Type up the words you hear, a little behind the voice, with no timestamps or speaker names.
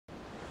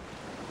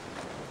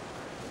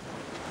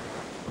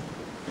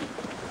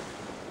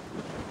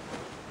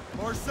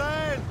For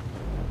sale!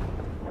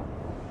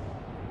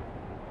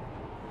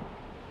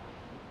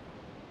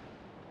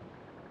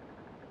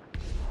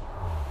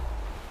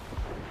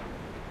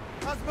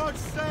 As much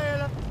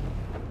sail!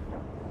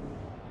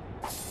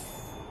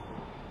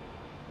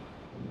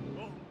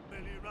 Oh,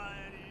 Billy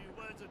Riley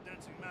was a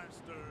dancing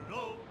master.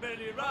 Oh,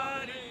 Billy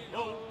Riley,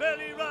 oh,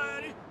 Billy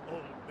Riley,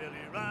 oh,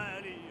 Billy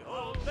Riley,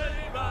 oh,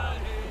 Billy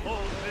Riley,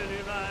 oh,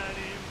 Billy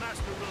Riley,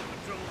 master of the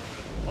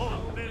drover.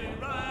 Oh, Billy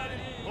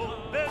Riley,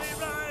 oh, Billy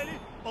Riley,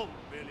 oh,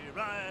 Billy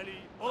Riley,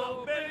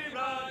 oh, Billy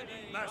Riley,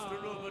 master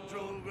of a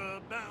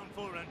drover bound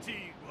for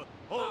Antigua.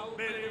 Oh,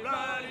 Billy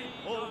Riley,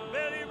 oh,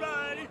 Billy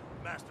Riley,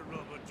 master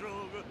of a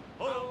drover.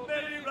 Oh,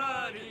 Billy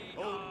Riley,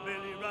 oh,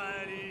 Billy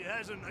Riley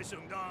has a nice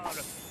young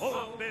daughter.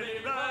 Oh, Billy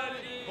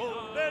Riley,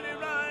 oh, Billy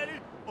Riley,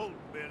 oh,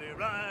 Billy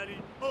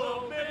Riley,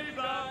 oh, Billy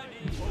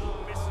Riley,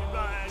 oh, Missy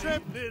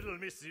Riley, little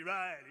Missy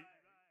Riley.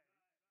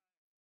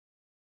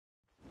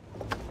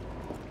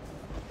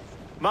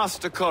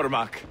 Master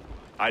Cormac,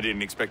 I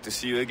didn't expect to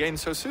see you again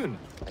so soon.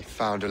 I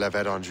found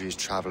Levet Andre's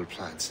travel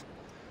plans.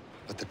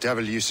 But the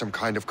devil used some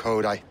kind of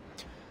code. I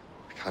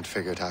can't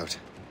figure it out.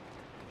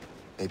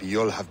 Maybe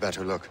you'll have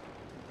better luck.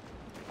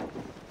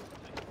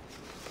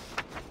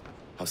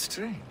 How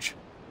strange.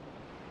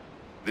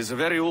 This is a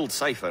very old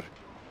cipher.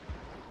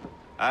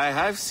 I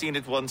have seen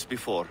it once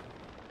before.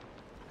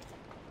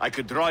 I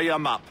could draw you a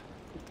map.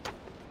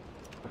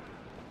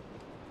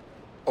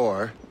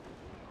 Or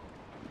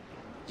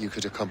you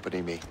could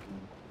accompany me.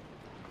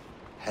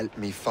 Help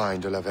me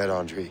find Levet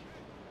Andre.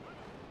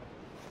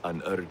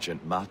 An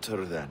urgent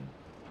matter, then.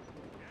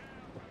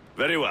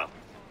 Very well.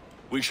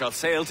 We shall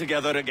sail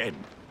together again.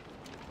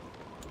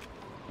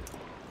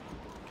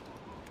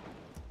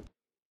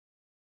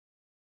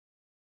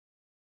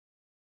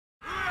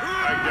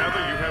 I gather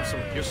you have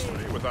some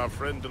history with our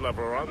friend de la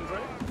Vérandre?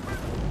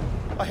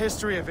 A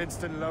history of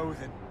instant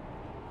loathing.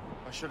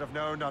 I should have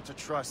known not to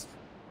trust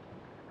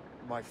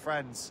my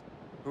friends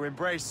who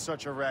embraced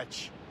such a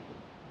wretch.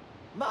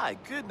 My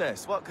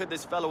goodness, what could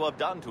this fellow have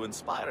done to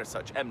inspire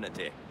such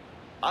enmity?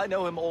 I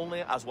know him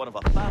only as one of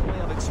a family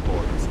of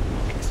explorers,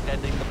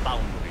 extending the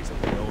boundaries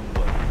of the known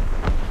world.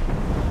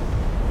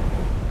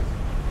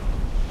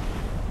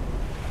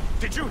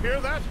 Did you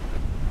hear that?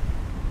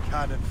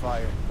 Cannon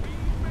fire.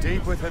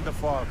 Deep within the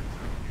fog.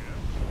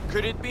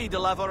 Could it be de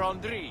la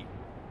Vérandre?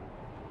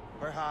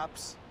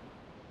 Perhaps.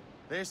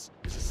 This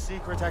is a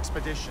secret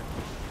expedition.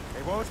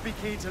 They won't be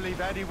keen to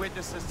leave any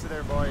witnesses to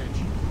their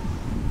voyage.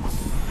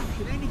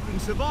 Can anything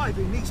survive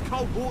in these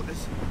cold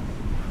waters?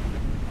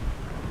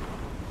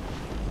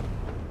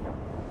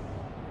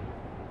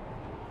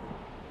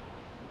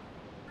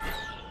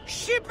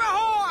 Ship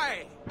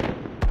ahoy!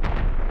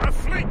 A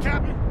fleet,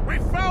 Captain! We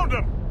found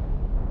them!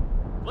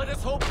 Let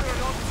us hope we are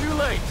not too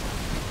late.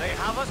 They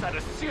have us at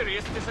a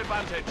serious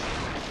disadvantage.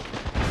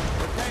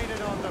 We're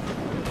gaining on them.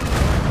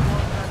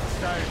 One man's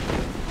down.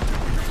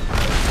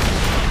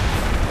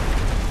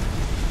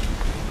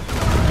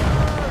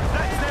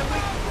 That's their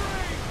weak.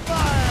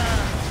 Fire!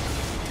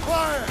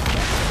 Fire!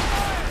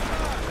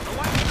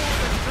 Away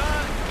forward, sir!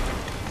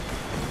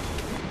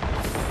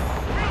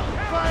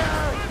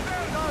 Fire!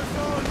 No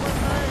sword with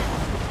me!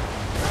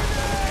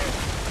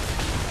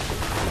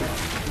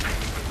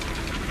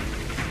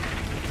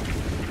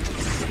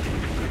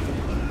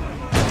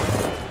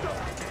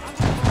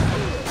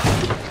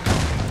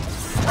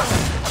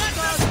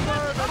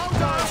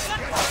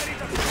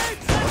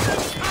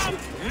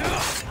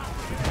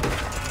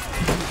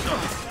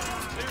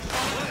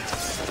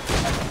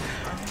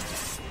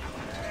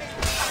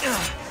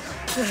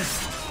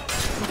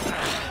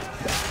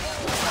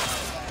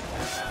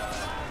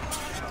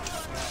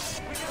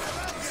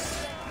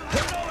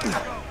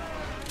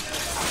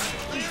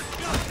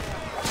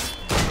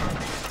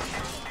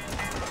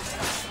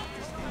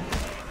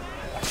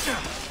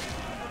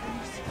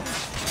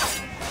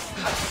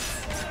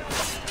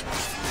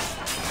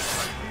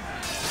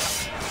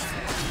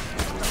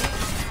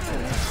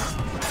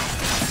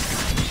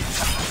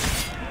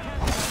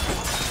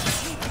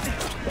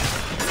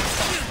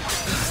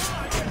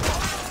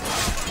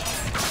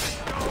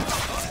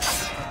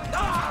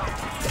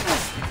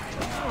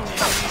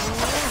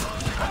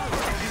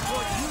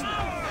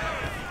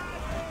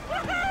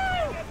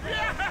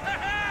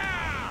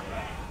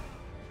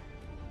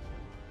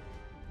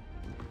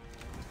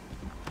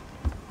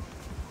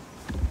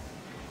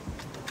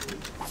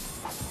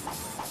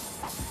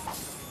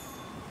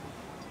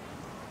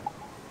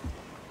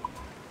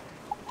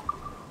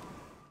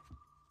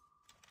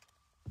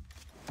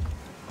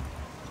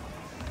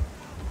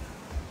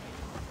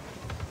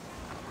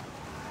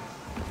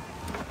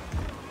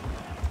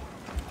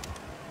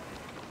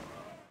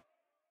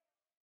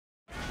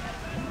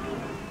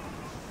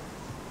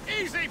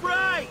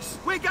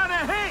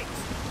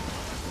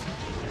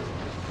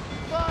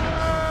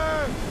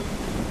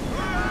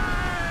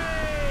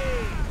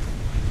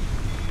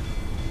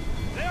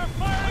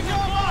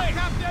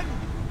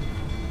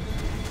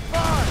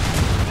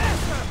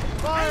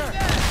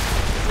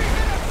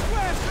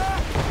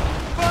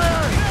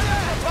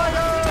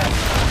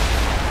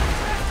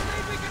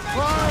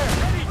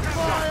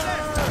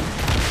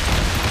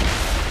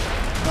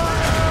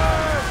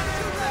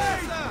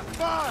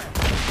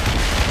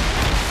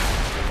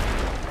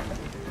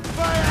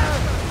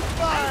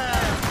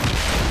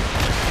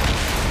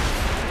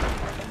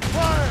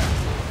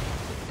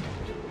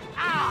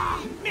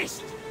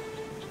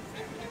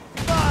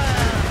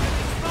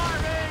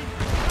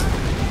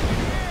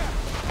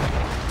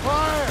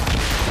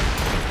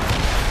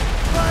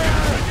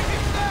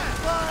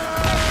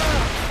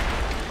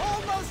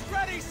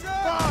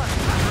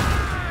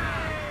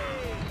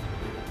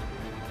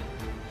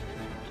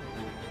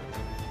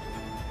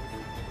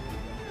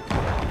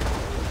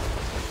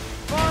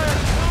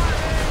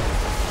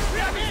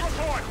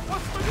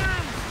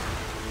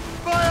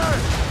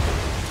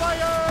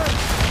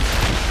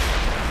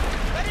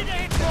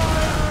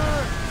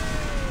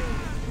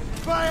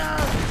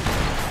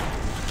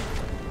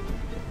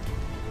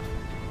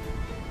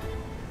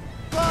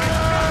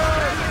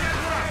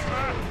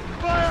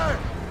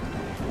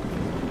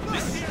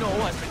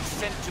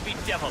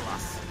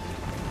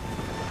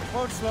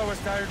 won't slow us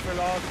down for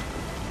long,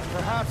 and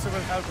perhaps it will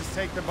help us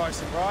take them by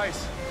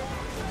surprise.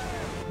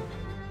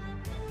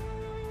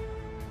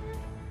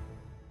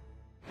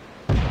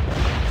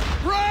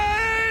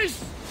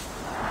 Brace!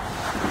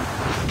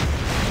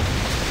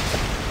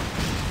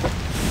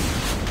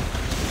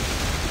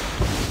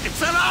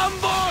 It's an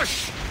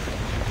ambush!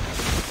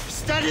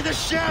 Steady the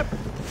ship!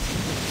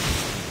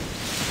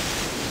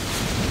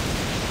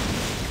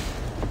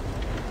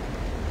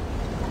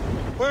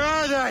 Where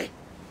are they?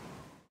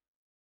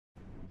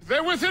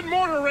 They're within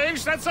mortar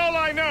range, that's all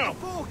I know.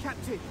 Four,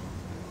 Captain.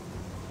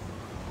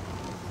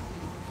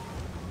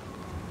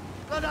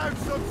 Let out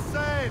some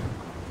sail!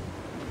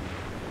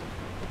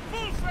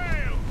 Full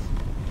sails!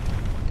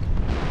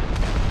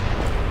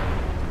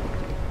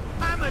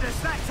 Hammered us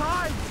that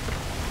time.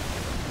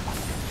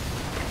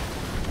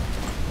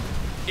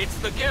 It's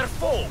the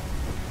Gerfo!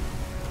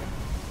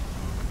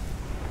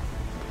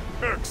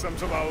 Irksome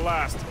to the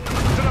last.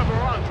 Deliver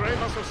Andre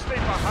must have stayed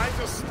behind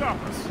to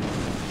stop us.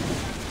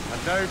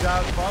 And no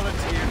doubt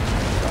volunteered.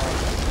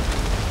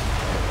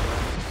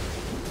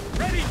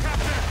 Ready,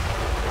 Captain!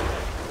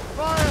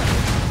 Fire!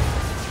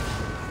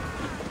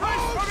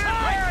 Hold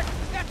tight!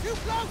 They're too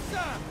close,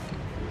 sir.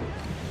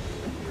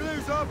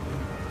 Clues up!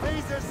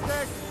 Laser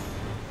stick!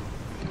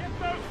 Get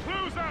those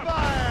clues up!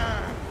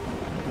 Fire!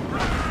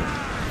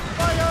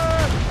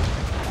 Fire!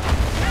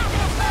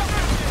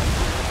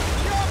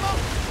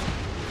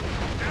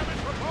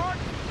 Damage report!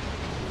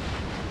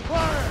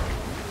 Fire!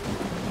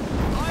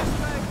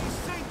 Iceberg is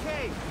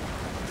sinking.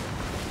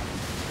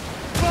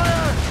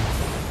 Fire!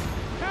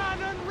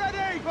 Cannon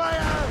ready.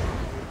 Fire!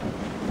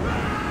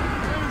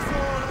 Loose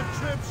all and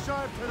trim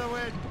sharp to the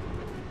wind!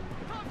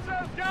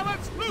 Topsails,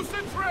 gallants, loose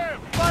and trim!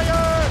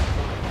 Fire!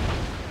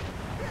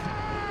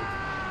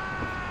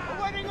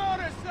 Awaiting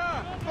orders, sir.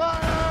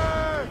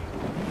 Fire!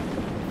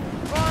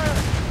 Fire!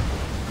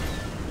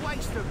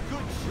 Waste a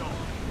good shot.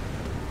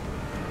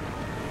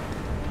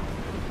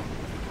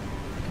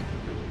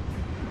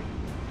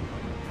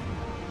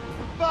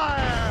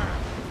 Fire!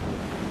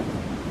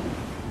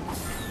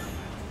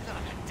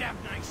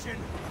 Damnation.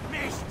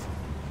 Missed.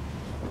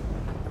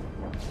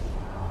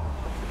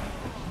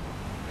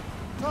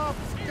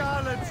 Tops,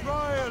 gallants,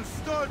 royals,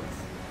 studs!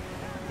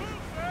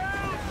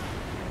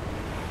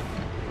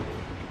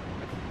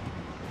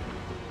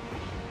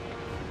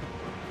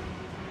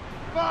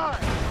 Fire!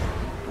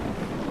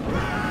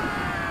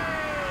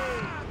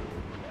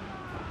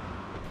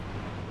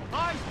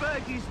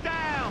 Iceberg is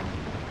down.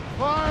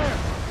 Fire!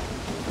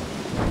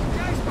 The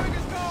iceberg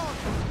is gone.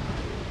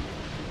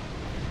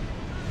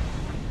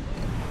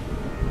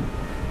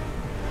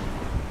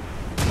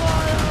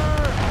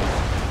 Fire!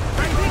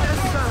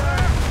 Readiness, sir.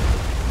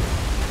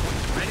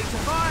 Ready to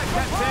fire,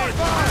 Captain.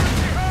 Fire!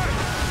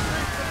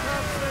 Reach the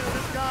tops,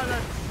 the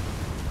gallants!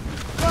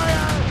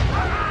 Fire!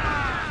 Fire!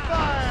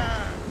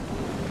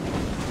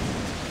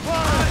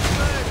 Fire!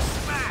 Iceberg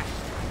smashed.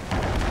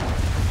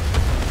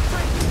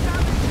 Taking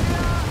damage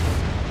here.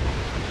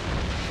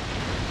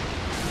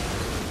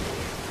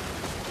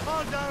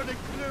 Hold down and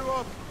clue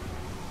up!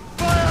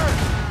 Fire!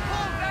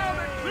 Hold down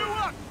and clue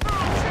up!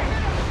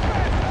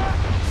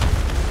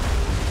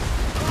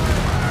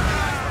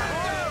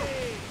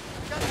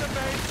 Get the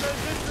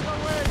mainsails into the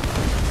wind!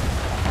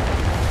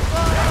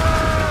 Fire!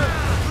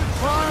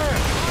 Fire!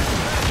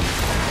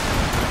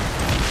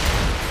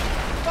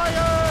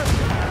 Fire!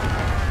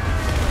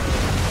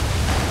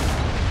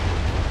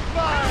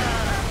 Fire!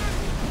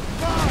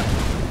 Fire!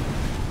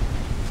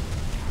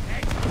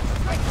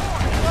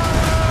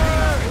 Fire!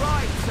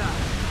 Right, sir.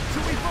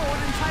 Shall we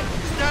forward and take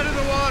it? Get in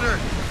the water!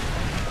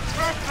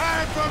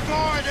 Prepare for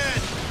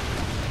boarding!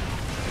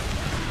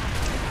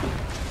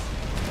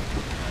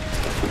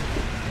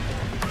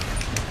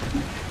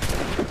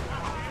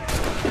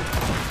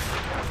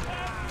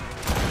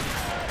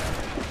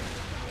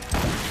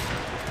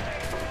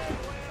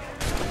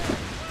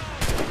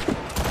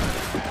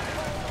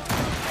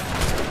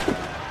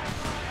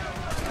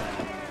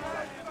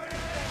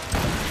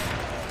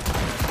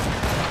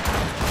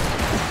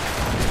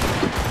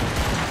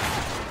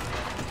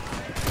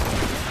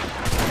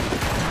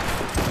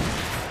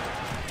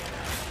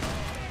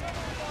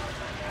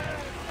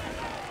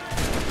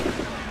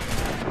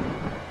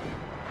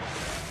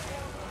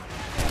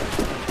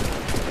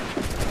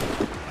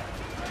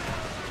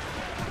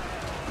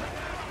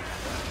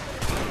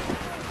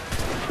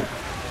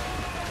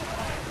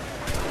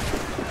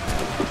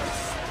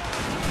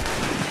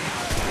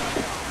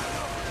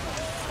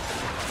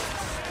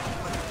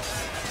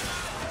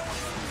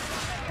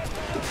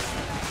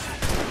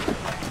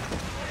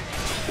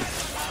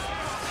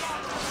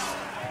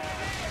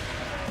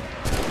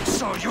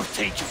 So you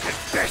think you can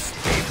best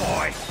me,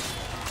 boy?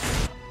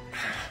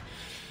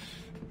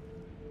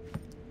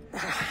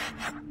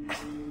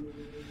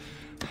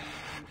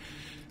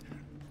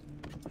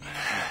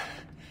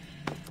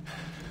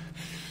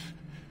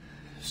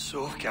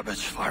 So,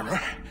 cabbage farmer,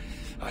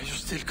 are you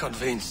still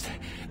convinced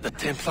the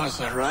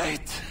Templars are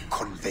right?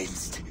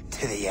 Convinced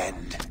to the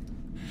end.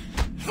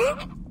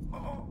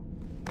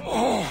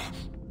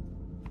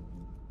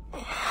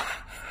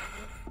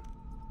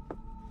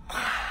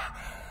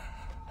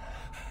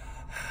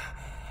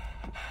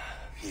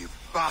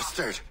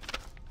 bastard!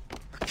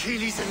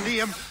 Achilles and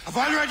Liam have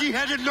already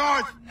headed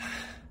north!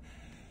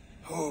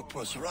 Hope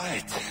was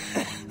right.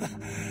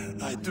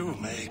 I do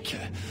make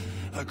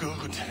a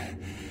good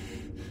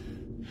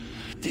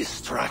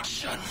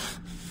distraction.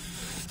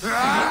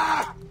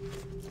 Ah!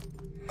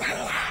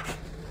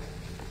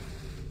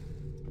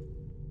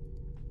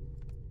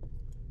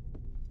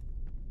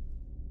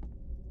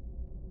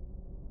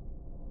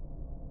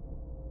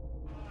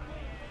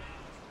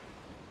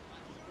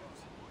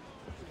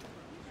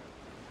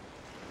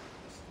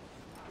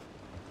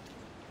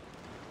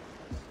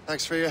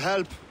 Thanks for your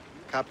help,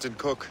 Captain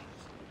Cook.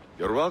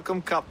 You're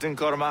welcome, Captain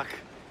Cormac.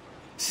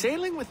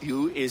 Sailing with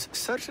you is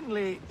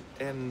certainly,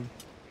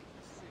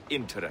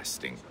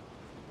 interesting.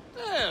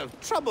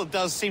 Trouble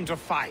does seem to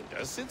find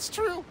us, it's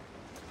true.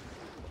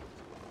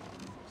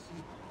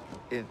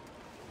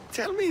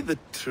 Tell me the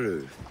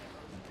truth.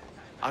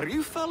 Are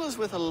you fellas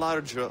with a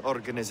larger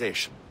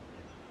organization?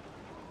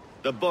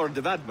 The Board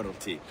of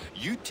Admiralty.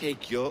 You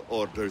take your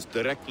orders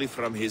directly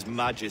from His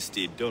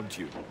Majesty, don't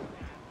you?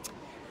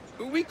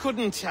 We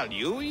couldn't tell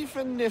you,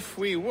 even if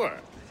we were.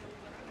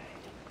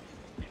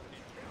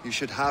 You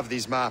should have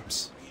these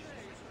maps.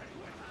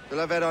 De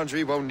la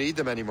Vedendry won't need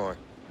them anymore.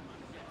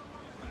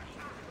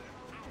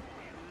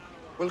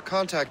 We'll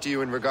contact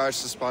you in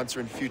regards to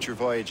sponsoring future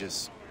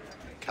voyages,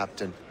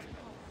 Captain.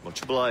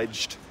 Much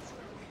obliged.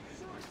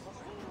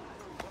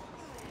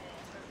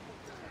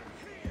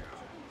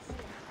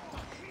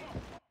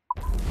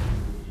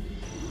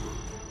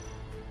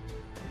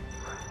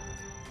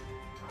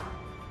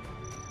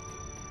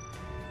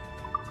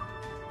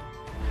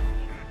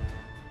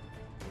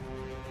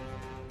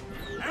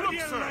 How do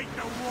you like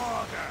the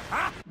water,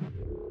 huh?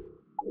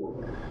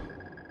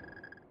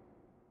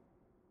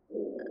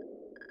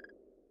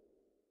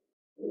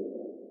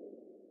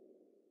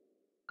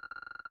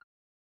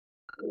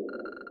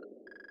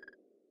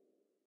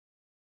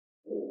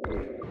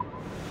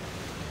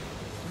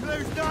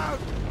 Close down!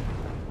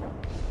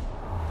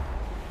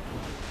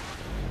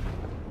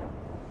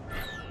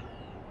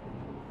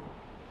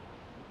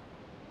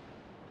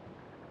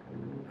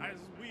 As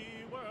we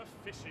were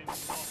fishing, our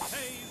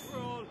pays were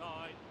all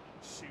light,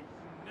 shooting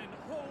and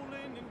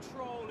hauling and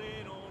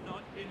trolling all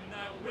night in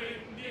that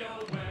windy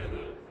old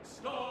weather,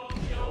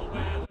 stormy old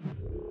weather.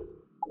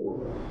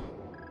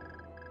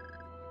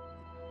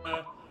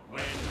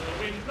 When the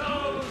wind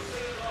blows,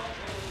 we'll all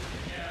pull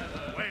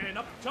together. When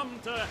up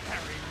jumped a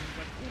herring,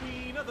 the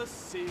queen of the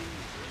sea,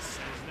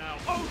 says now,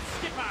 "Oh,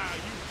 skipper,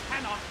 you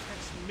cannot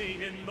catch me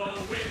in the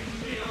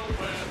windy old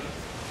weather,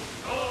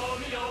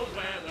 stormy old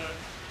weather."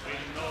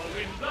 When the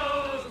wind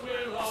blows,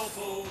 we'll all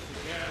pull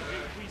together.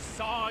 We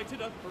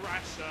sighted a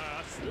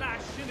thrasher,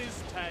 slash in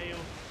his tail.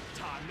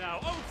 Time now,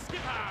 old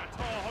skipper,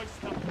 to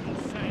hoist up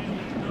the sail.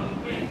 In the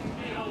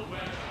windy old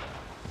weather,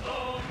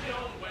 stormy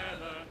old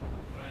weather.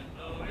 When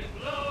the wind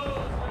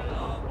blows, we'll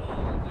all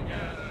pull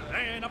together.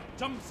 Then up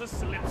jumps a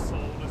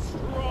slipsail, as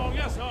strong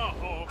as a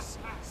horse.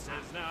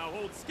 Says now,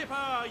 old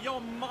skipper,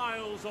 you're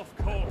miles off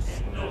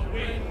course. In the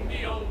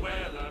windy old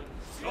weather,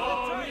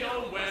 stormy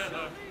old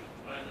weather.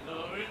 When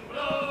the wind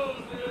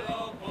blows, we'll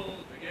all pull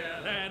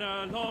together. Then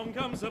along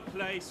comes a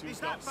place who's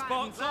got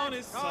spots on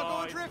his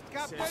side.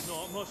 Says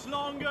not much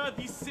longer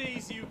these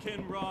seas you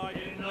can ride.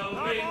 In the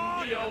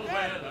windy old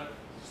weather,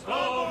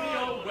 stormy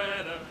old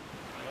weather.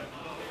 When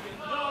the wind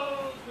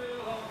blows,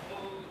 we'll all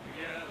pull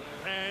together.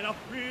 Then up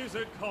is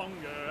a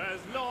conger as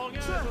long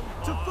as a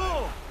mile. To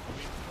full!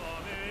 It's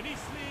coming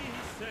eastly,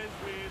 he says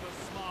with a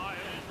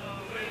smile. In the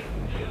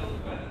windy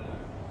old weather,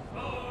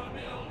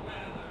 stormy old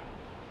weather.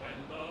 When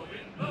the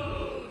wind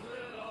blows,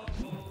 we'll all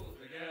pull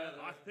together.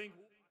 I think...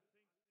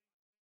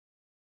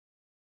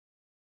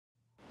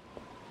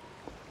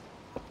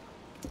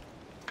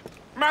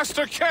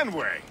 Master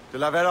Kenway! De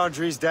la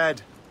Vedendry's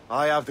dead.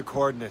 I have the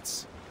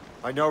coordinates.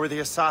 I know where the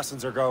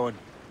assassins are going.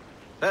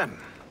 Then,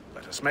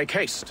 let us make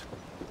haste.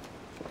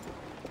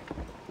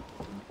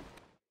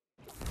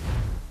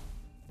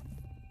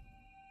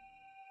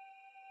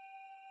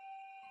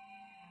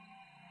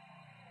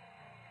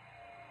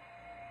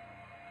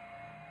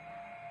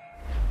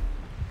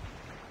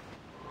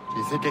 Do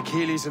you think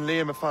Achilles and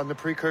Liam have found the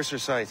precursor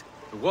site?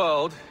 The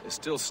world is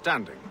still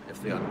standing.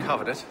 If they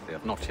uncovered it, they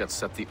have not yet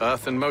set the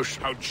Earth in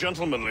motion. How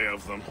gentlemanly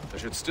of them. There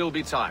should still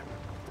be time.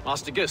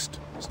 Master Gist,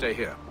 stay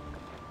here.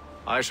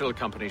 I shall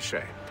accompany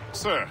Shay.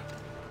 Sir,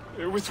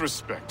 with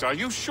respect, are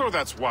you sure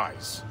that's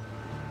wise?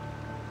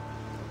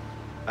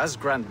 As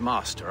Grand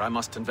Master, I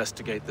must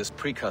investigate this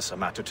precursor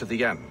matter to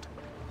the end,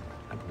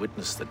 and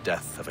witness the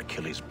death of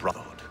Achilles'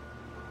 brotherhood.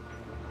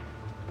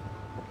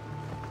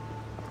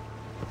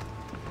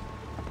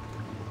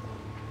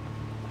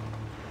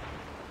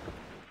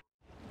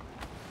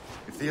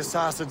 If the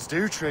assassins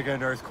do trigger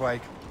an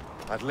earthquake,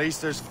 at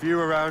least there's few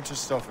around to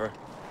suffer.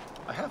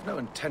 I have no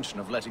intention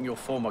of letting your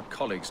former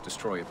colleagues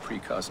destroy a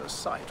precursor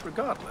site,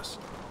 regardless.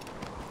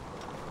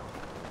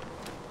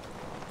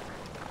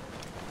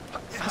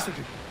 This would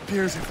be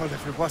beautiful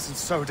if it wasn't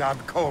so damn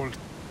cold.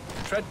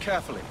 Tread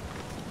carefully.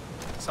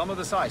 Some of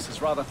this ice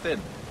is rather thin.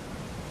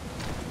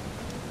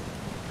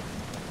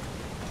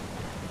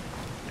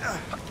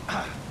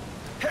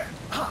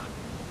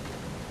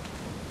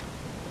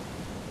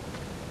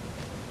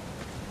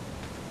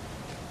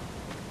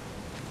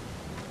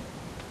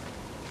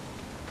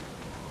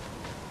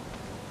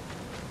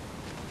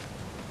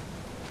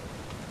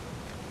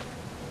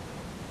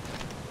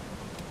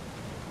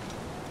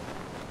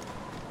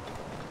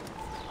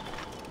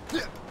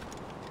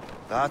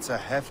 That's a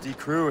hefty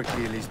crew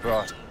Achilles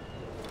brought.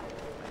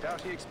 I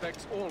doubt he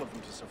expects all of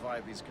them to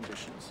survive these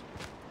conditions.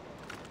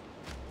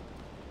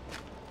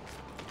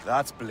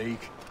 That's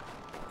bleak.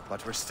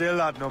 But we're still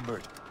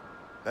outnumbered.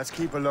 Let's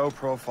keep a low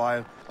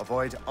profile,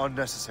 avoid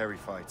unnecessary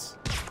fights.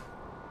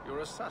 Your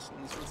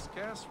assassins will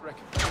scarce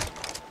recognize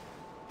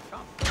you.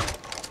 Come,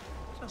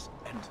 let us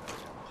enter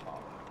the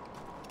harbor.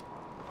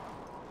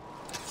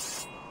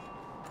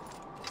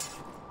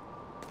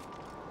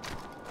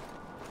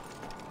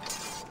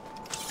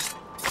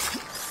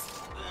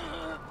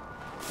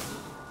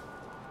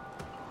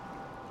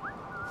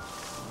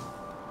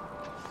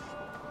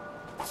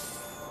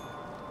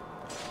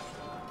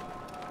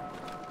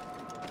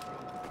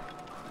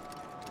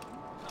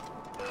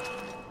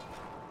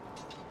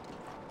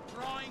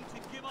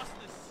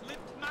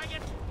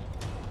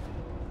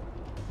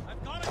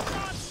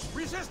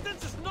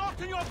 Resistance is not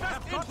in your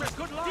best interest.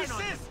 Good line.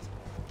 Desist!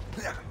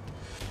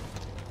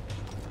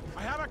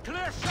 I have a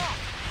clear shot.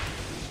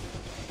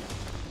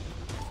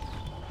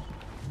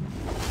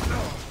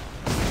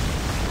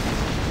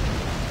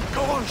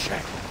 Go on,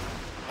 Shay.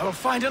 I will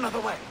find another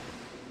way.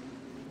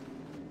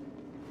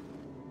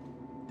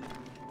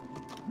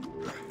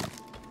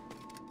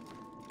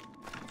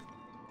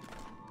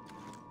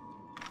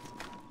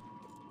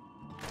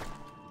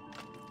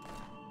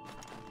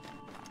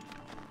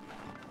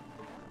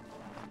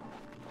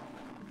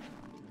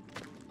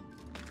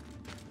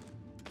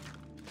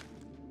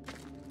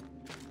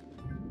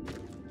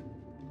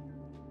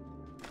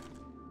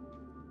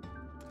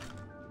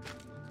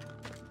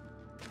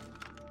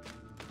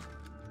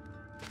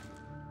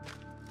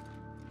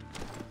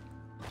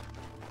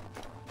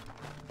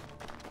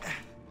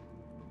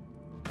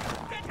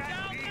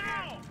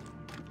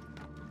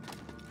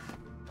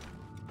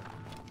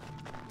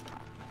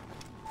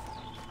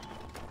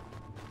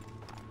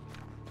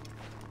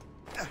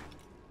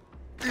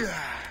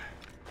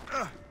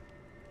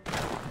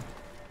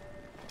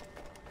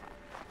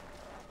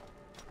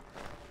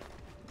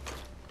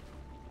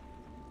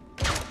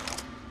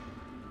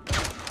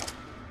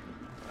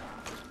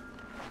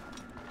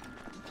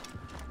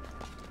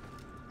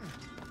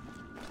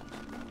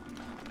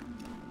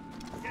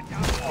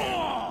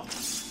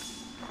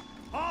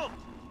 Halt!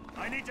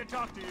 I need to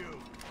talk to you.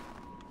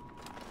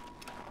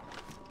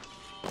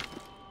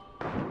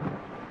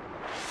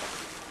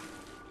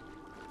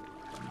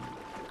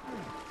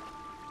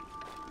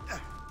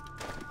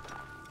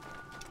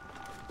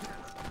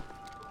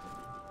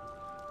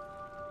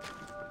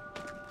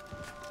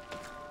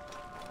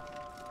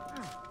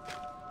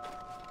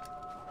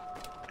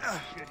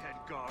 Shithead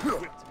guard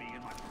whipped me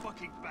and my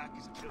fucking back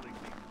is killing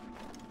me.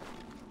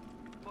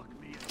 Fuck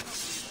me and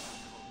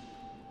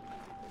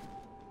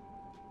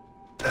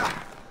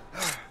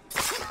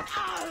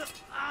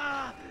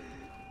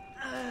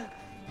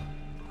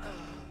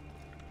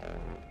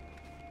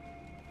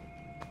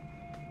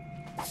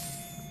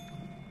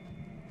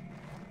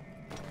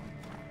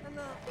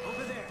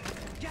Over there.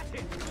 Get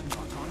him. Not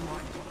on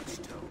my watch,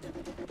 Toad.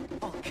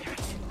 I'll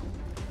catch you.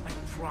 I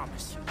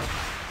promise you.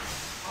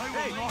 I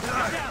will knock you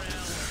down.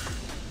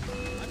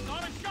 I've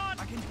got a shot.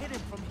 I can hit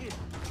him from here.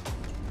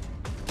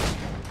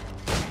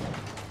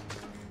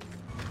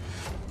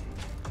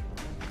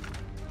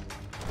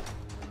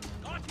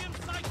 Got him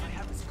sighted. I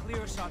have as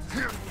clear a shot as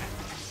I can get.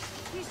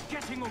 He's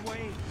getting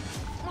away.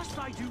 Must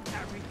I do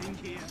everything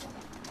here?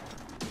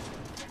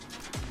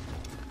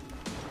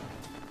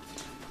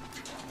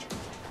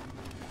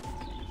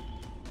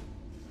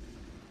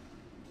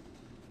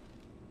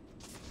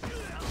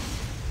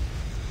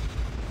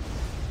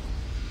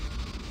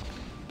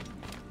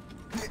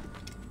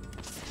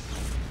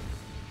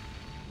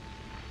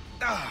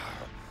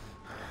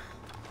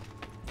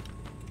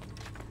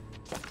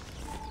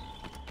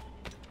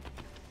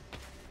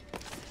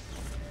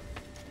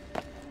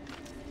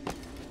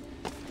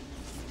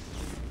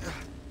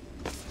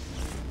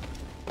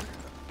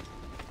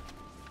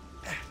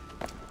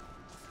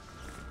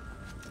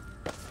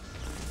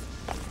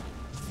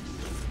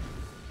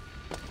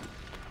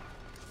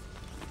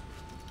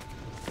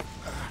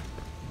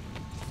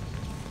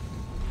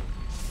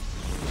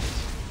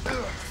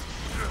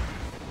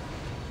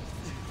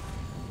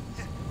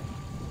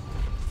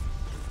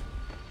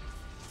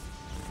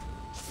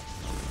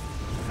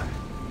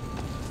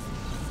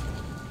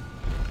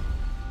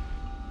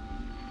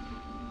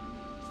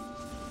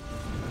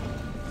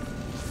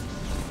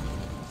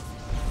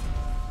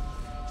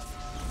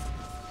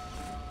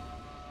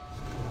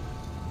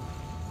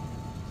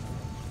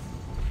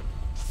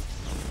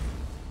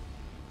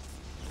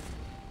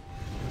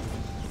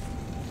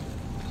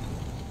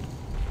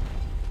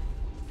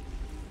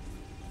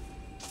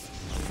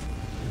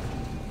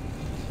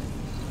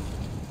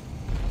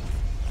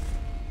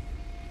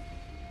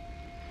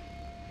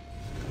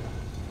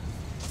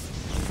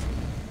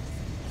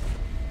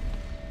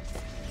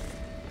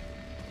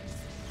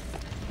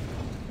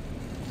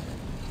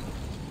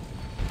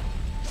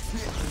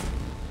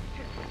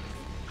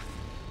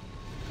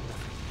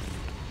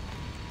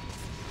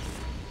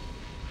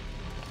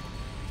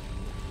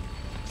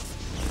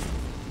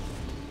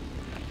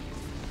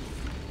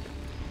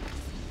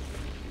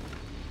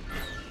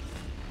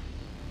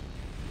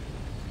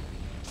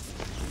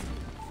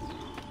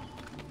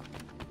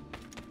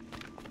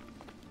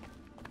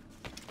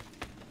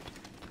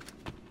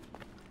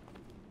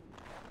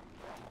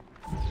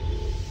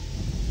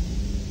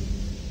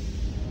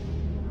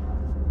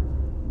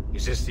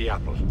 Is this the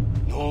apple?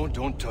 No,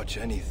 don't touch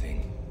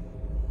anything.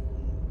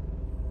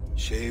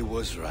 Shay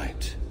was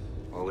right.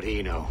 What would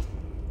he know?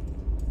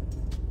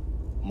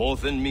 More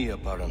than me,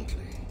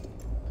 apparently.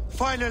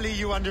 Finally,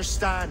 you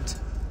understand.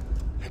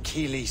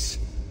 Achilles.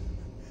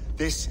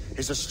 This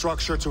is a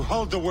structure to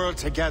hold the world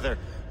together,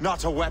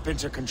 not a weapon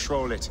to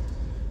control it.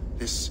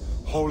 This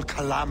whole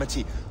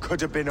calamity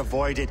could have been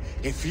avoided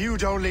if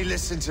you'd only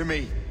listened to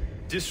me.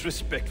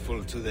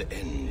 Disrespectful to the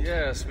end.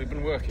 Yes, we've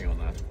been working on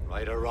that.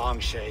 Right or wrong,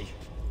 Shay.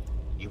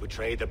 You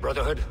betrayed the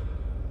Brotherhood,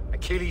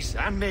 Achilles,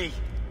 and me.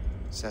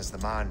 Says the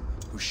man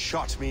who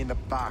shot me in the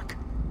back.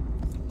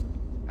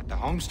 At the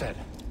homestead.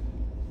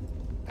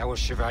 That was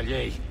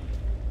Chevalier.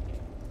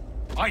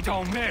 I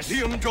don't miss!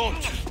 Liam,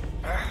 don't!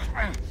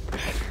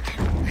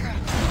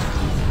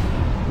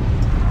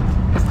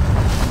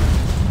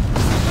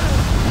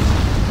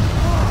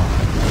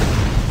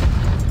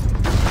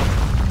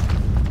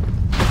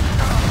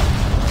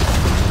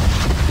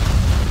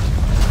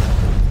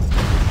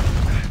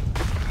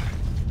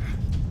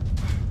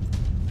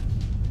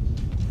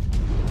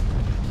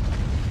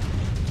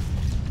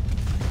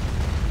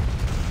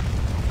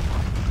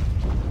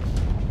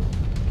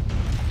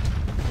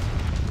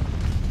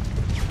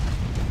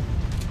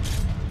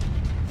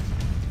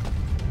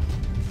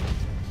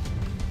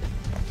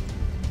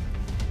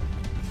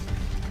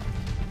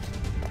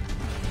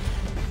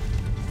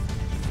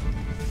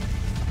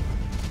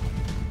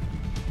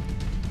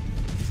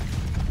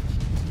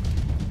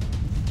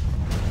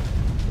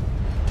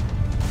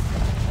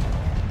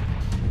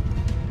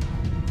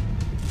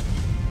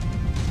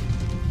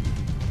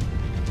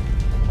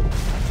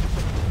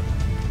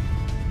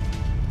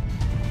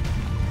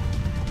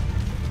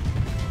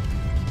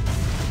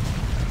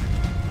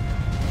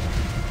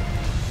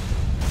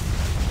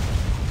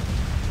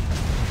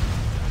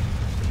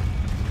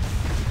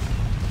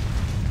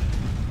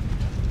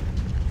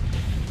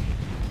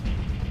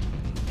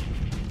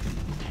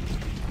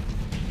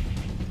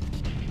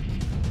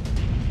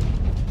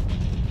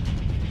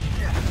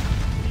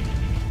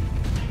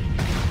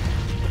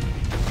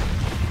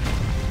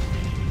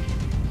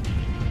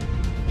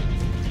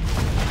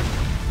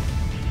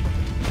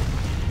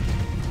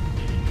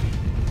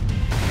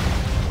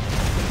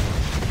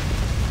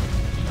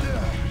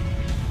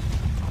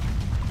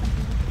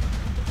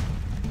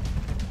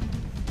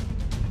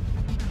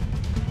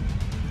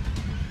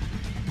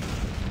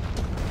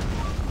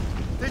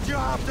 Did you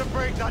have to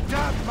break that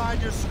damn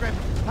manuscript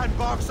and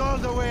box all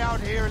the way out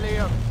here,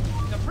 Liam?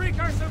 The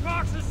precursor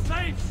box is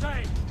safe,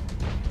 Shay.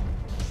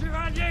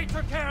 Chevalier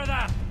took care of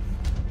that.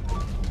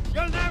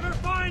 You'll never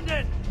find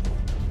it.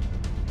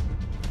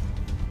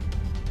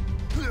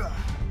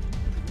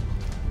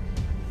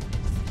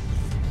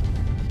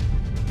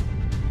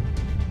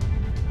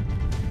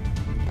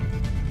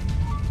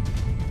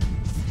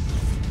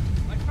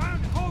 I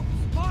found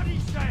Hope's body,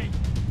 Shay.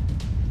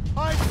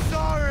 I'm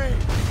sorry!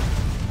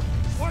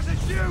 Was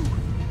it you?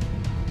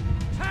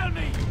 Tell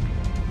me!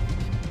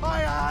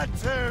 I had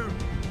to!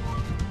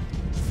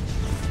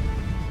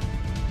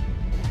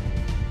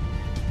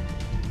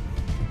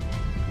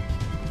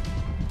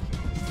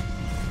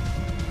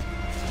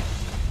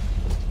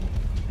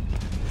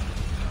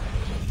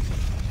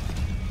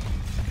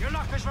 Your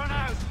luck has run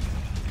out.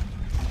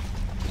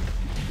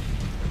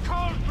 The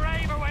cold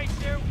grave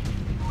awaits you.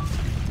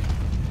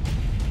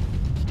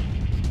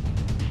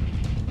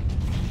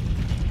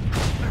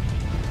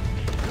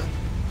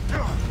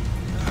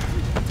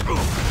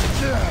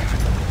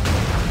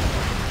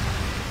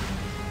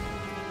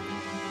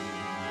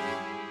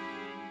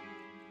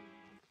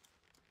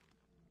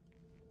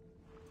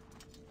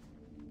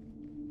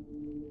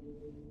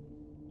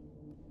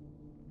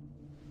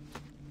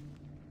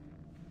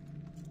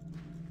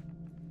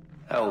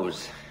 That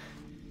was...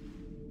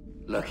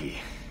 lucky.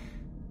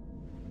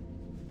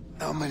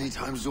 How many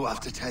times do I have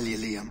to tell you,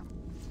 Liam?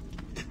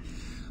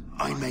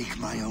 I make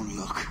my own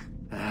luck.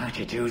 How'd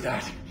you do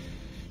that,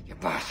 you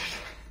bastard?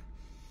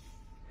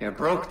 You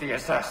broke the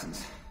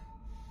assassins.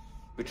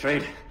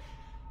 Betrayed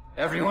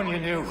everyone you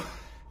knew.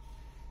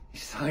 You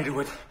sided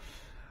with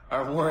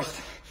our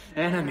worst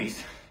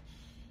enemies.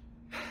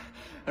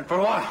 And for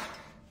what?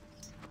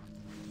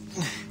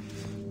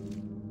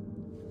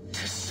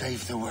 To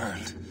save the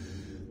world.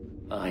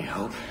 I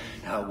hope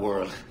that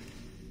world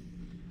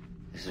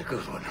is a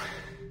good one.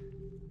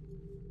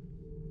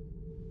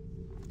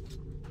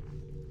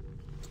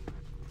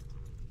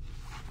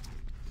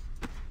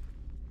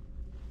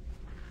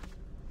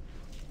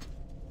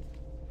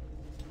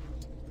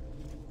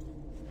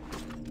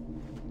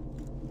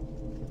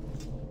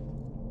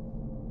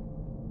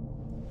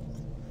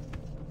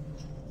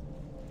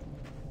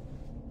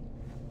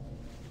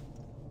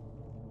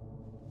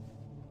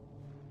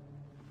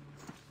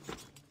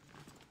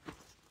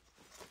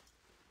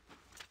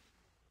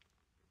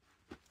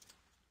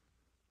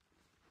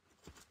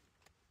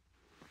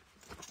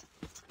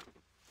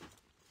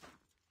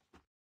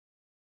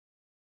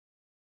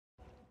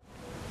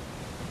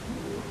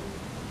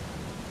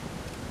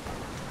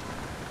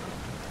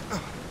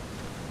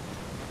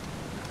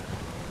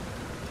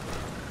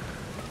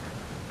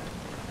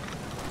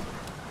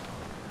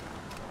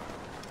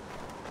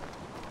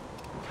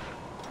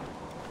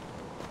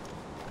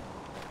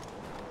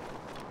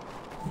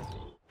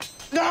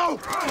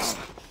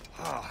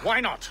 Why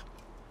not?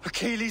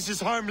 Achilles is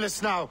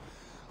harmless now.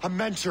 A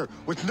mentor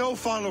with no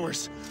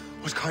followers.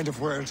 What kind of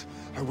world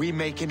are we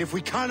making if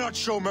we cannot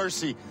show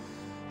mercy?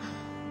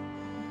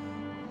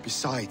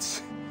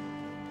 Besides,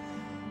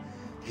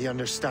 he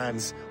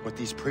understands what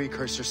these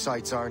precursor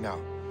sites are now.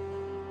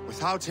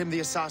 Without him, the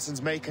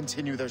assassins may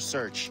continue their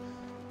search.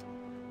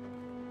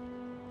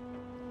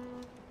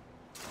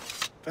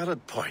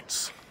 Valid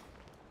points.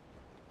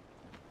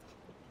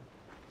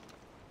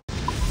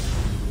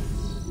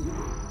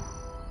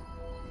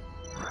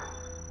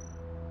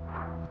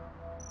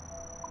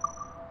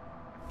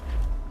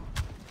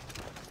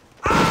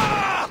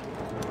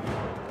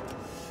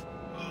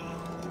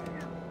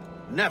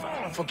 Never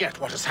forget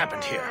what has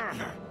happened here.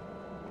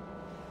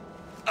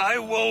 I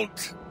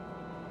won't.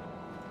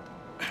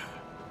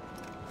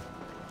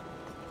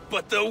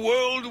 But the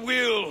world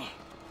will.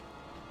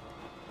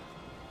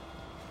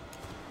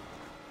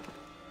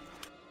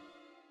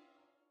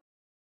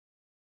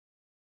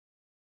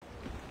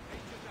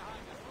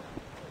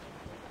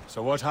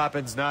 So what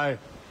happens now?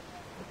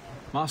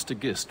 Master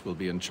Gist will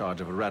be in charge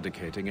of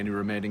eradicating any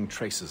remaining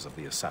traces of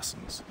the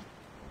assassins.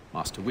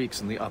 Master Weeks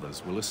and the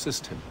others will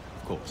assist him,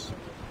 of course.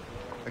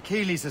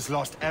 Achilles has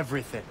lost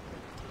everything.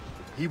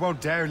 He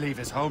won't dare leave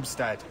his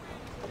homestead.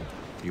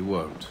 You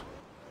won't.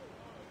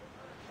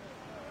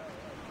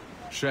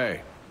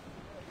 Shay,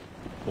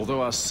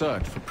 although our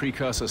search for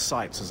precursor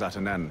sites is at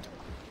an end,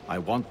 I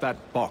want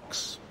that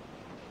box.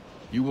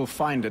 You will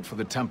find it for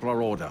the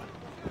Templar Order,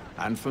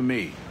 and for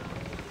me.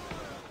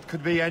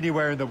 Could be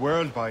anywhere in the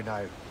world by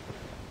now.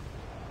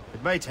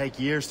 It may take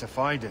years to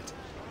find it.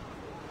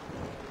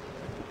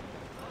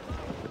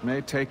 It may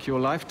take your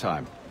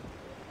lifetime.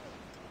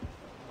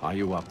 Are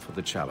you up for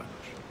the challenge?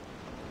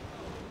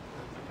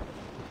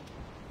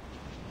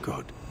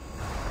 Good.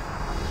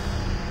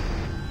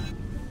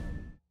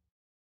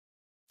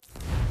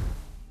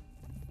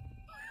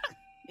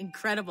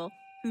 Incredible.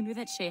 Who knew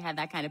that Shay had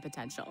that kind of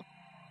potential?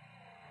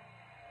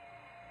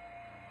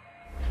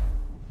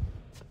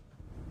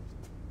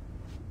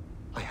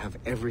 I have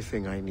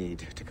everything I need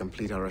to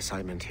complete our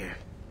assignment here.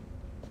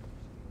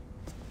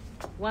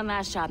 One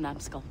last job,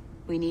 Numbskull.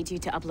 We need you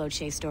to upload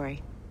Shay's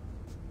story.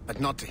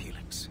 But not to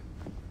Helix.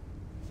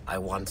 I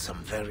want some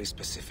very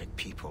specific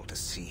people to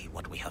see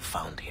what we have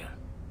found here.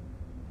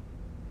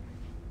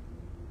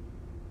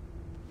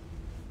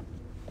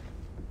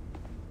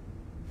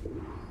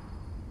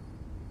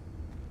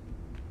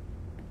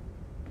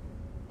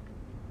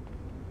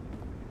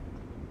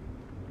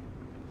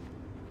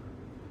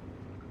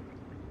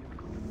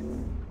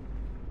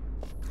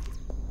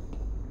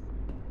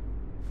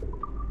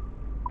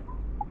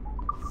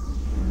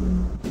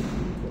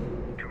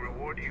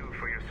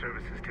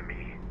 Services to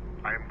me,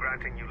 I am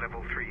granting you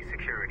level 3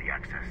 security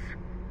access.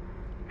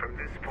 From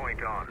this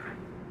point on,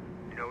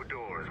 no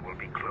doors will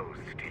be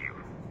closed to you.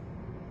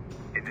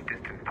 In the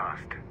distant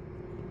past,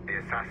 the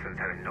assassins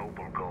had a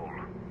noble goal,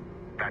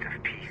 that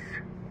of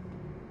peace.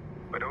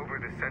 But over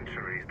the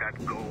centuries,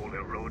 that goal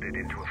eroded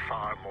into a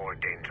far more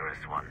dangerous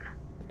one.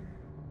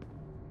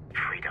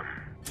 Freedom.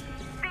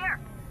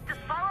 There! Just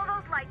follow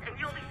those lights and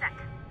you'll be set.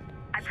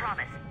 I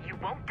promise, you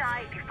won't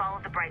die if you follow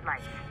the bright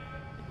lights.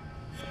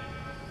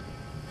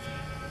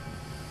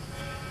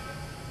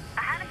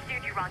 I haven't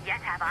steered you wrong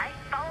yet, have I?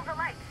 Follow the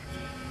lights.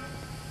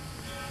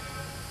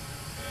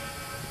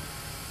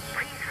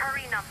 Please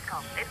hurry,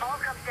 Numbskull. It all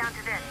comes down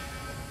to this.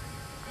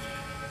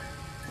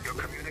 Your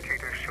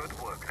communicator should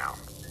work now.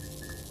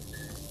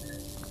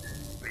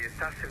 The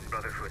Assassin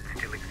Brotherhood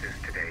still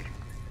exists today,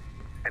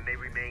 and they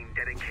remain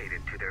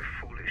dedicated to their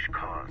foolish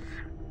cause.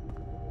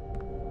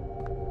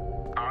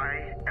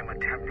 I am a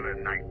Templar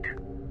Knight.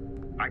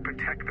 I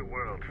protect the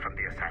world from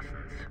the Assassins.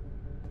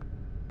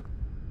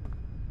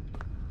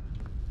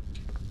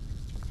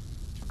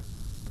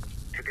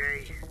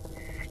 Today,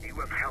 you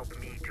have helped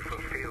me to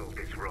fulfill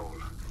this role.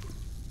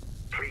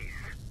 Please,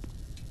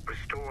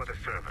 restore the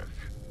servers.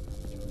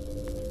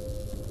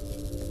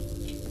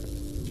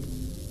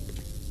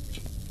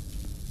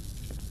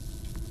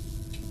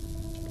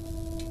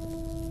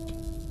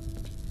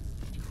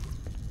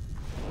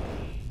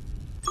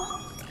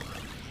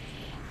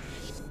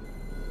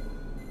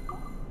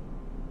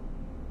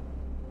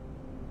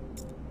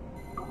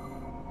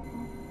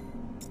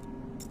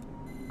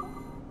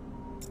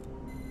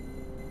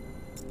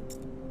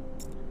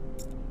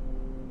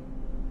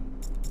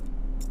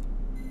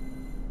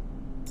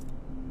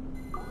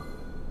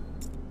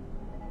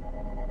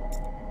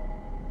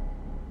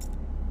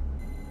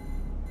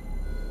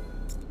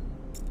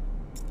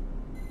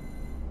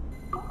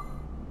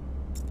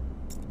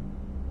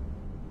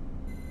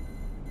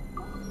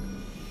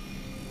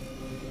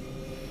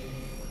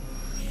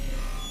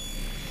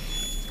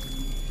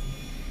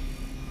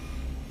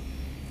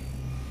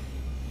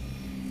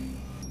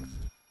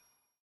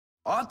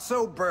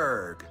 Otto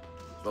Berg,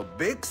 the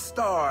big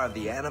star of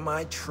the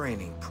Animi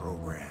training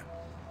program.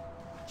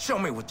 Show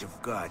me what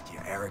you've got, you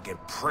arrogant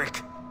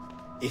prick.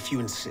 If you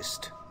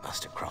insist,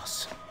 Master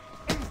Cross.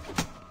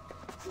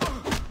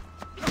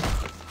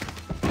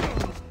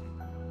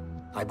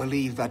 I I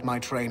believe that my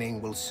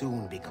training will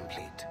soon be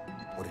complete.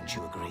 Wouldn't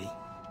you agree?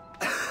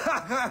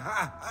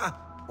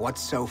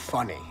 What's so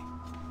funny?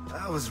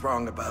 I was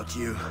wrong about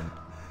you.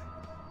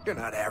 You're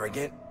not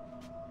arrogant.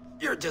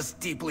 You're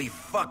just deeply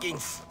fucking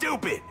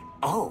stupid!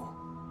 Oh.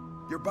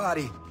 Your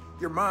body,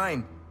 your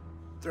mind,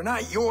 they're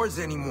not yours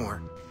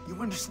anymore. You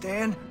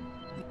understand?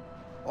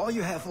 All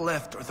you have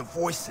left are the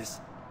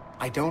voices.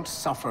 I don't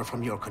suffer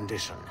from your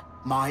condition.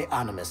 My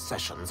Animus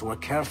sessions were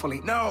carefully—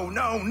 No!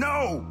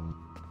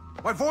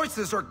 My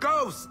voices are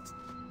ghosts!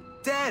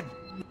 Dead!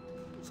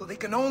 So they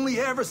can only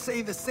ever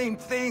say the same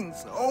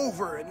things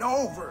over and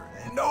over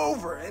and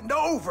over and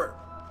over.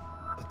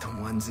 But the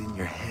ones in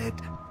your head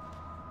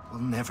will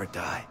never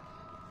die.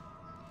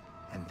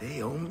 And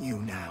they own you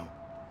now.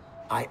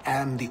 I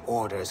am the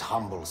Order's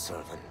humble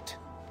servant.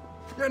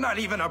 You're not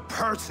even a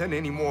person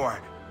anymore.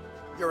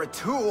 You're a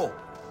tool,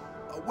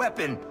 a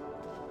weapon,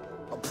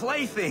 a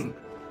plaything.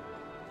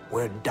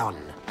 We're done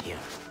here.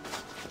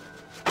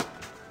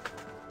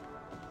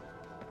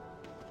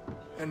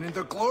 And in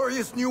the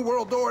glorious New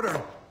World Order,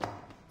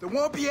 there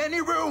won't be any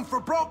room for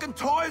broken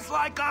toys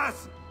like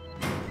us!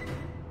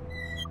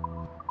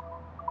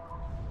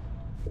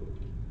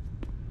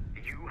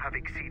 You have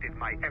exceeded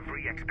my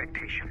every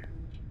expectation.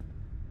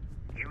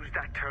 Use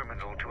that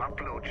terminal to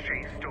upload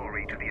Shay's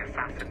story to the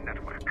Assassin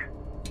Network.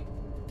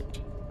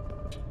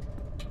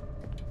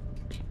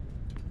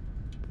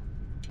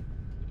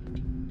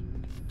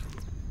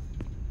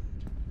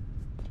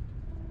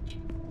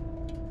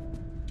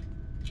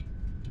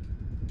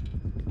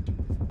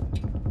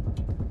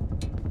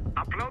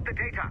 Upload the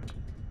data.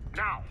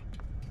 Now.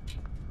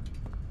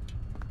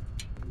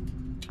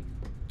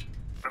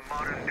 The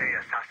modern-day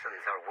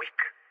assassins are weak.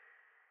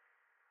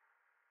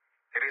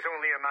 It is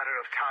only a matter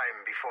of time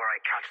before I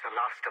catch the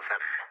last of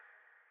them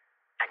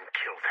and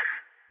kill them.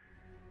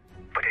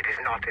 But it is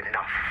not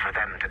enough for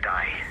them to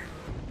die.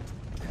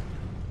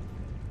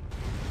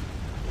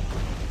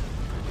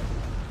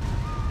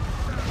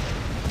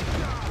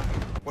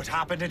 What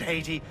happened in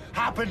Haiti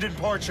happened in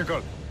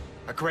Portugal.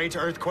 A great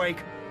earthquake.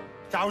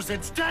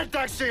 Thousands dead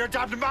thanks to your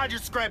damned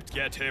manuscript!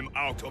 Get him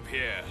out of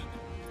here.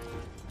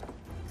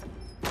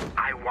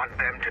 I want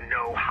them to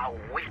know how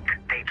weak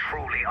they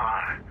truly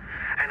are.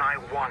 And I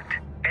want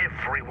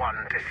everyone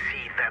to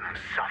see them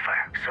suffer.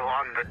 So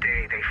on the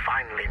day they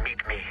finally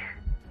meet me,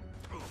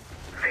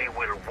 they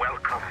will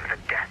welcome the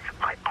death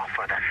I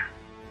offer them.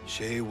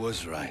 Shay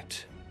was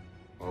right.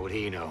 What would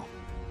he know?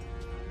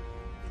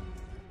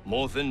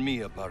 More than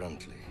me,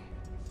 apparently.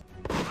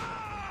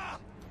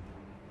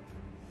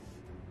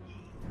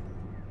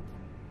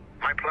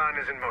 My plan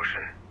is in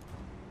motion.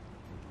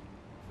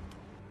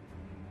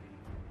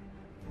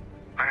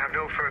 I have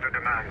no further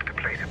demand to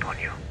place upon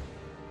you.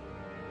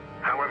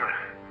 However,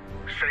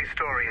 Shay's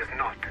story is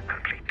not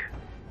complete.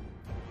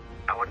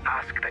 I would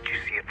ask that you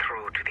see it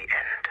through to the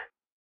end.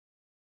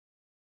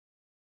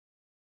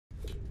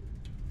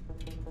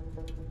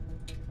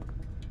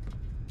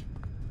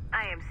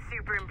 I am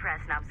super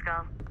impressed,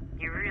 Numbskull.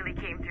 You really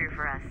came through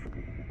for us.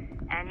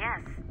 And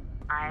yes,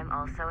 I am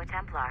also a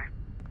Templar.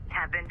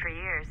 Have been for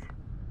years.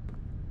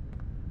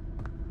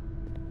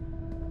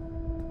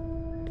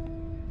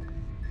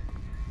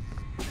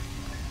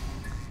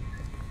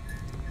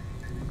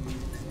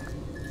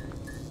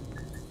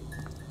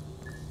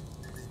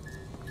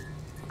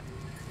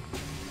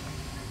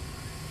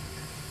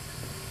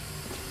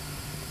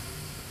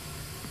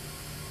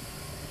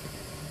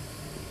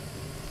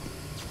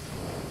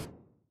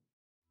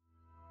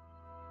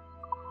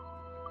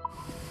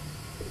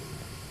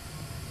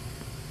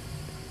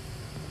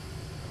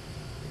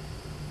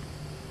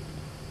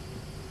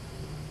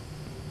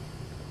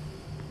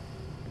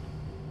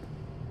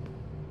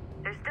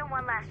 There's still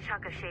one last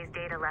chunk of Shay's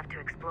data left to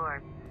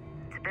explore.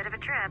 It's a bit of a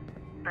trip,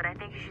 but I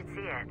think you should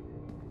see it.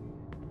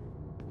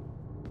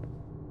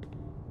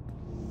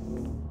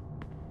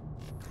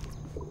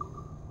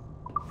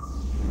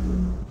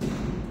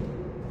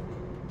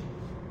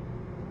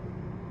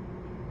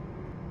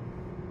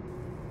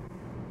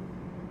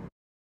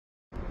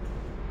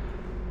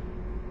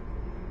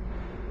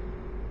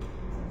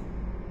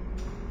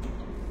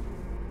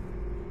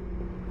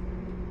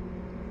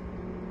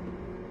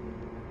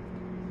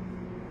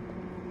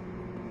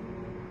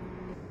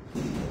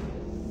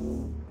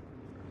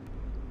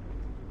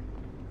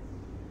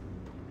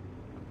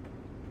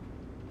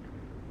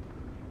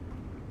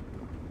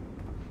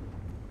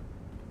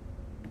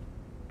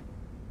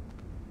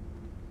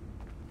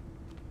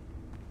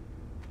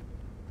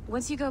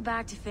 Once you go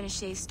back to finish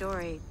Shay's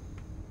story,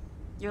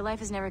 your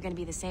life is never going to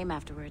be the same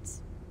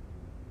afterwards.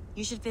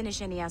 You should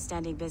finish any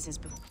outstanding business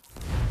before.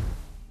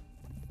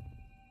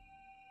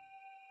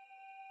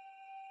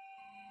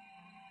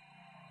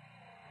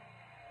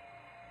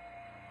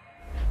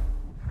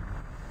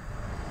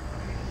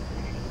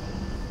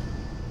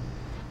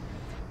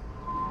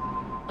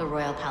 The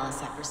Royal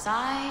Palace at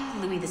Versailles,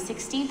 Louis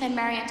XVI and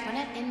Marie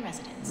Antoinette in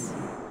residence.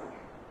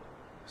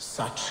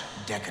 Such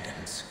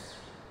decadence.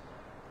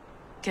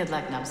 Good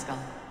luck, Numbskull.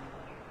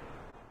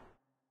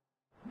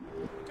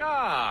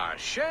 Ah,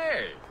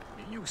 Shay!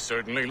 You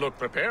certainly look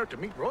prepared to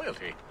meet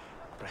royalty.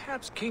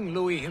 Perhaps King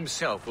Louis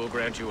himself will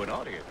grant you an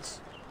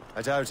audience.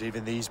 I doubt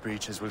even these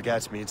breaches will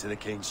get me into the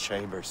King's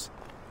chambers.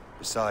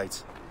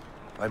 Besides,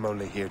 I'm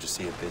only here to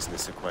see a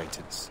business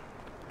acquaintance.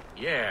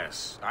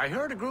 Yes, I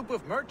heard a group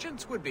of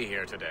merchants would be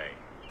here today.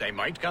 They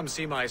might come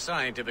see my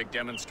scientific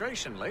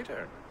demonstration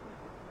later.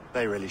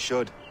 They really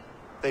should.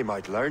 They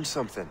might learn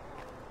something,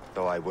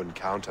 though I wouldn't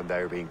count on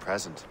their being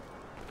present.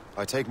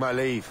 I take my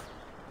leave.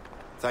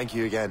 Thank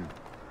you again,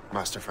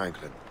 Master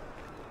Franklin.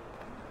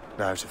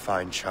 Now to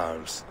find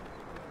Charles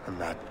and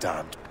that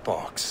damned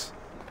box.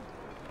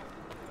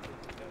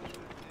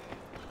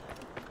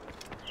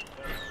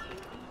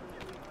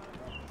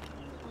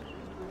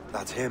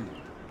 That's him,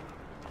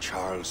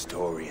 Charles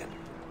Dorian.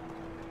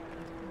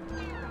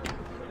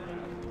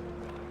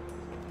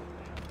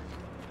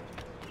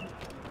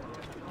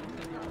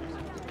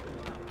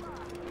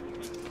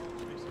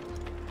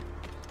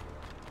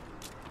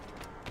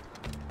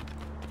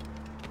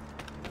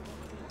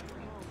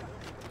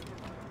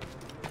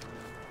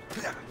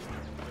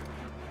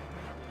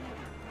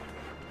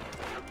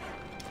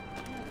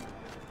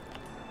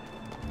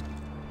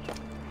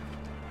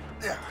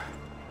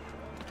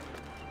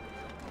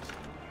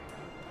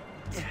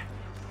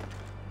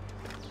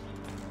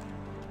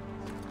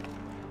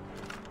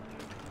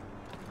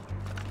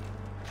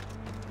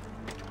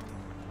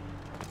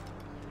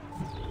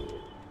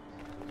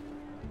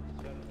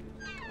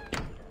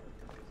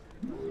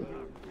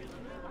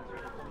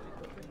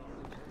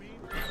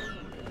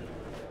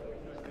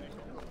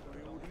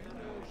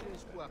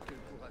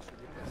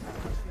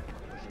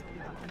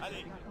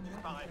 Allez,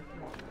 pareil.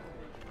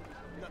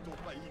 N'a-t-on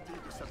pas idée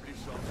de s'appeler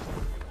Jean?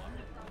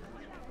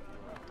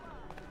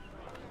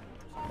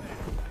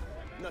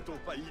 N'a-t-on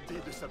pas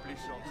idée de s'appeler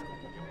Jean?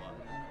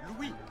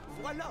 Louis,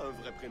 voilà un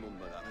vrai prénom de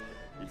monarque.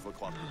 Il faut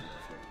croire que tout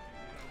est fait.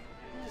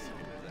 D'ici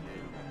quelques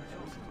années,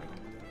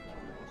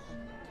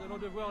 nous allons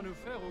devoir nous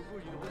faire au goût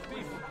du roast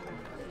beef.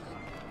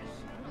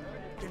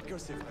 Quelqu'un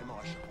s'est vraiment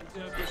acharné.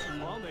 C'est un peu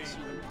souvent, mais...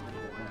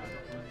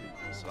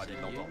 Ça va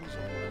bien longtemps.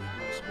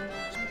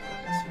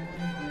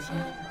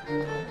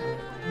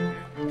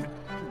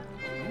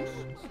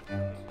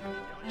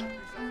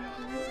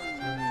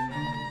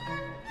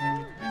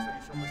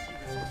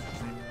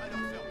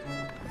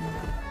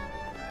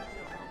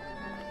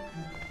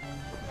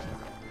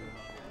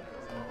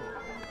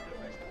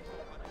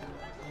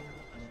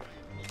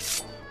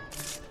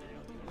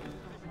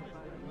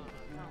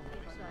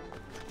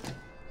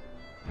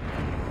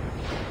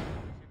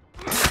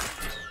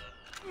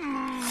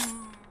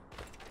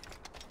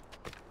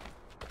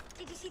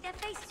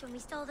 When we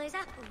stole those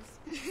apples.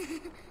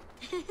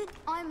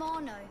 I'm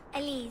Arno.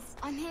 Elise.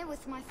 I'm here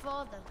with my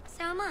father.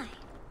 So am I.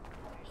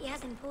 He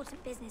has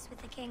important business with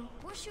the king.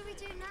 What should we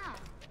do now?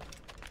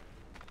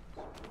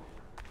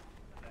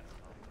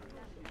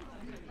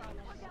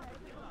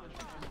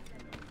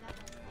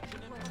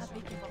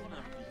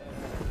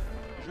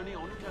 Je n'ai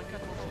en aucun cas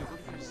envie de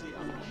refuser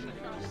à mon cher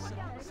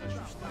fils sa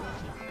juste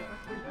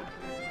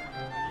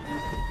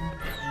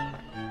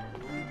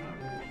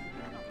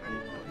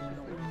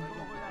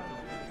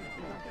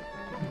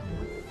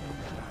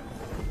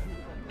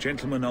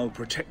Gentlemen, I'll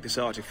protect this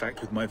artifact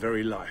with my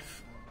very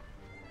life.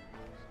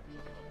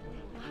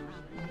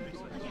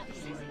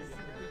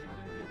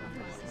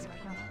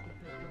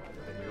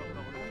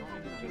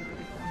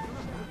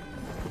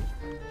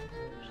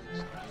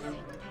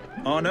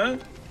 Arno?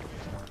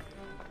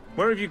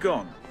 Where have you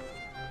gone?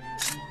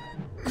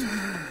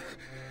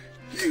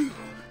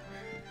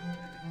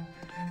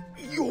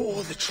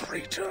 You're the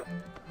traitor.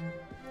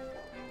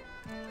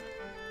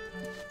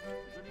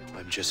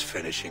 I'm just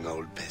finishing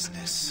old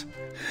business.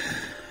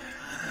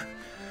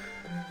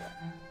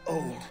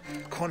 Old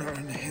Connor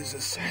and his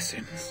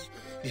assassins.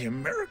 The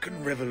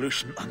American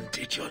Revolution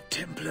undid your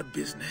Templar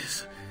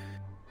business.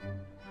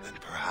 Then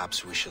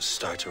perhaps we shall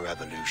start a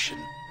revolution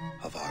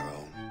of our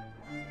own.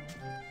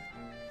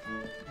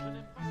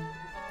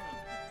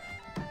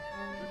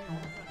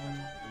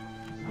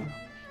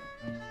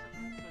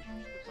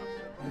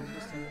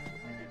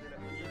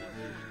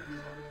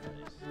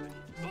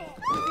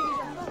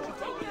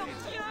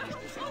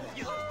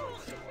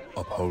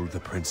 Uphold the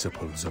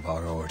principles of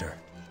our order,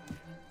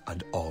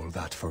 and all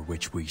that for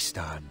which we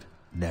stand.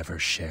 Never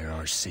share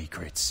our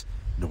secrets,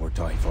 nor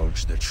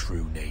divulge the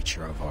true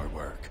nature of our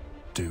work.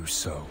 Do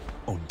so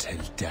until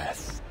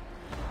death,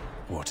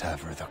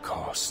 whatever the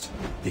cost.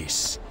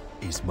 This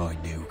is my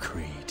new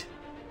creed.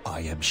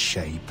 I am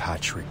Shay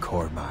Patrick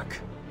Cormac,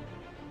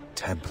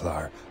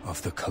 Templar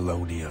of the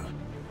Colonial,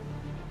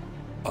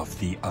 of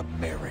the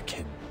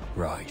American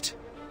right.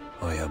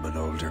 I am an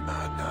older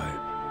man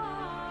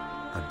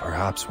now, and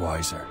perhaps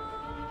wiser.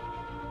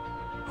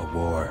 A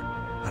war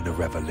and a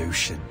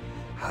revolution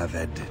have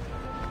ended,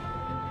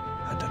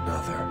 and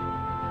another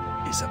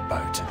is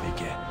about to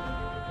begin.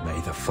 May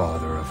the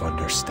Father of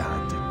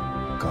Understanding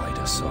guide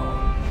us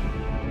all.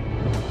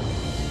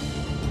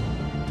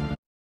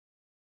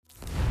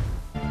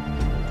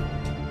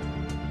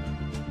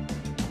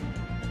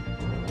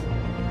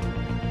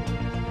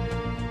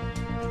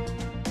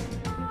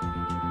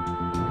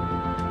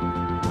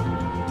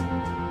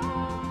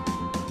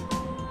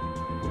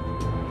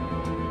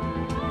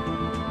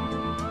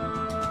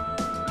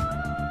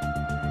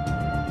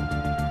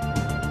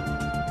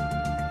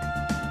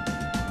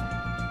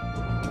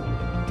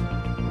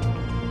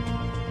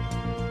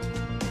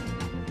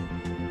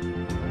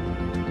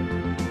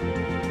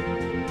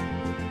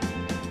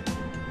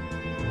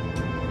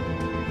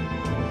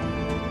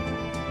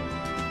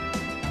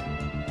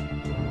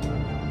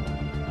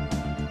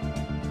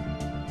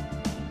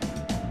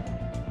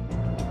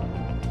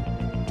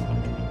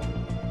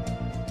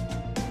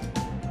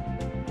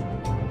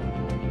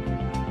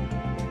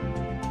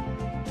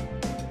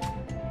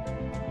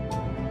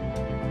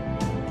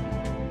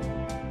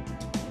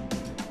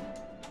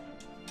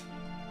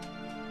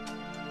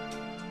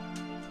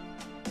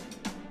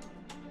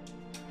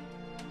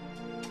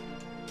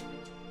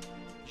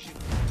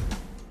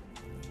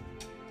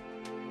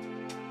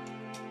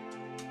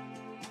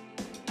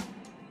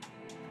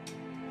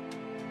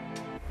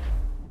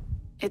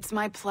 It's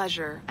my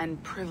pleasure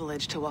and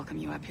privilege to welcome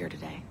you up here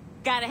today.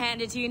 Gotta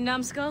hand it to you,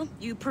 numbskull.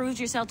 You proved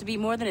yourself to be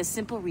more than a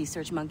simple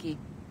research monkey.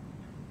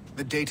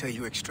 The data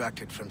you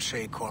extracted from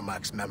Shay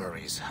Cormac's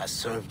memories has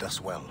served us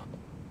well.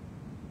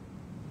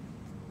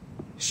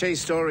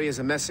 Shay's story is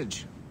a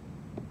message.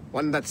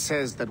 One that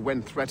says that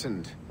when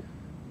threatened,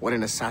 what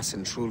an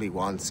assassin truly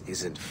wants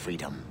isn't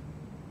freedom,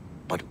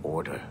 but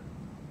order.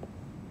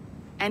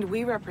 And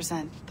we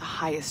represent the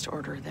highest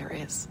order there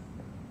is.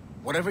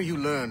 Whatever you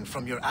learn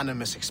from your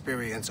Animus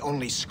experience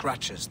only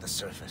scratches the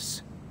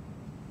surface.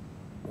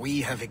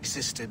 We have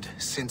existed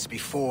since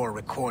before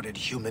recorded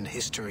human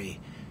history,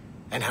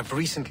 and have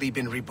recently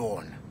been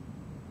reborn,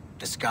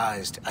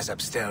 disguised as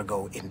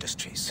Abstergo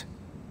Industries.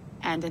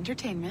 And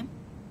entertainment.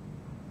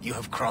 You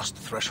have crossed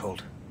the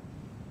threshold,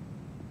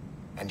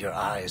 and your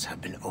eyes have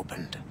been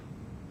opened.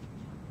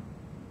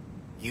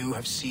 You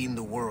have seen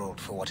the world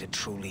for what it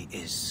truly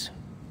is.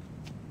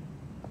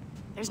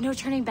 There's no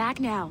turning back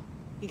now.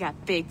 We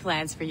got big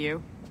plans for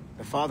you.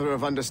 The Father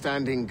of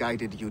Understanding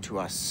guided you to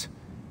us,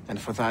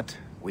 and for that,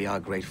 we are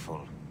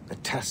grateful. The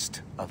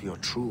test of your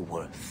true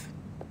worth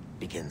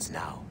begins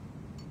now.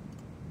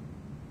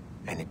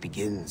 And it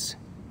begins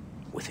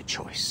with a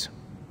choice.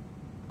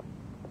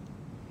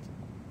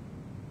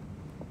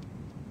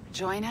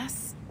 Join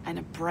us, and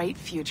a bright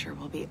future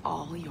will be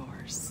all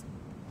yours.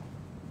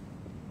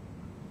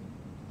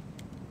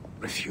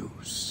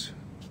 Refuse.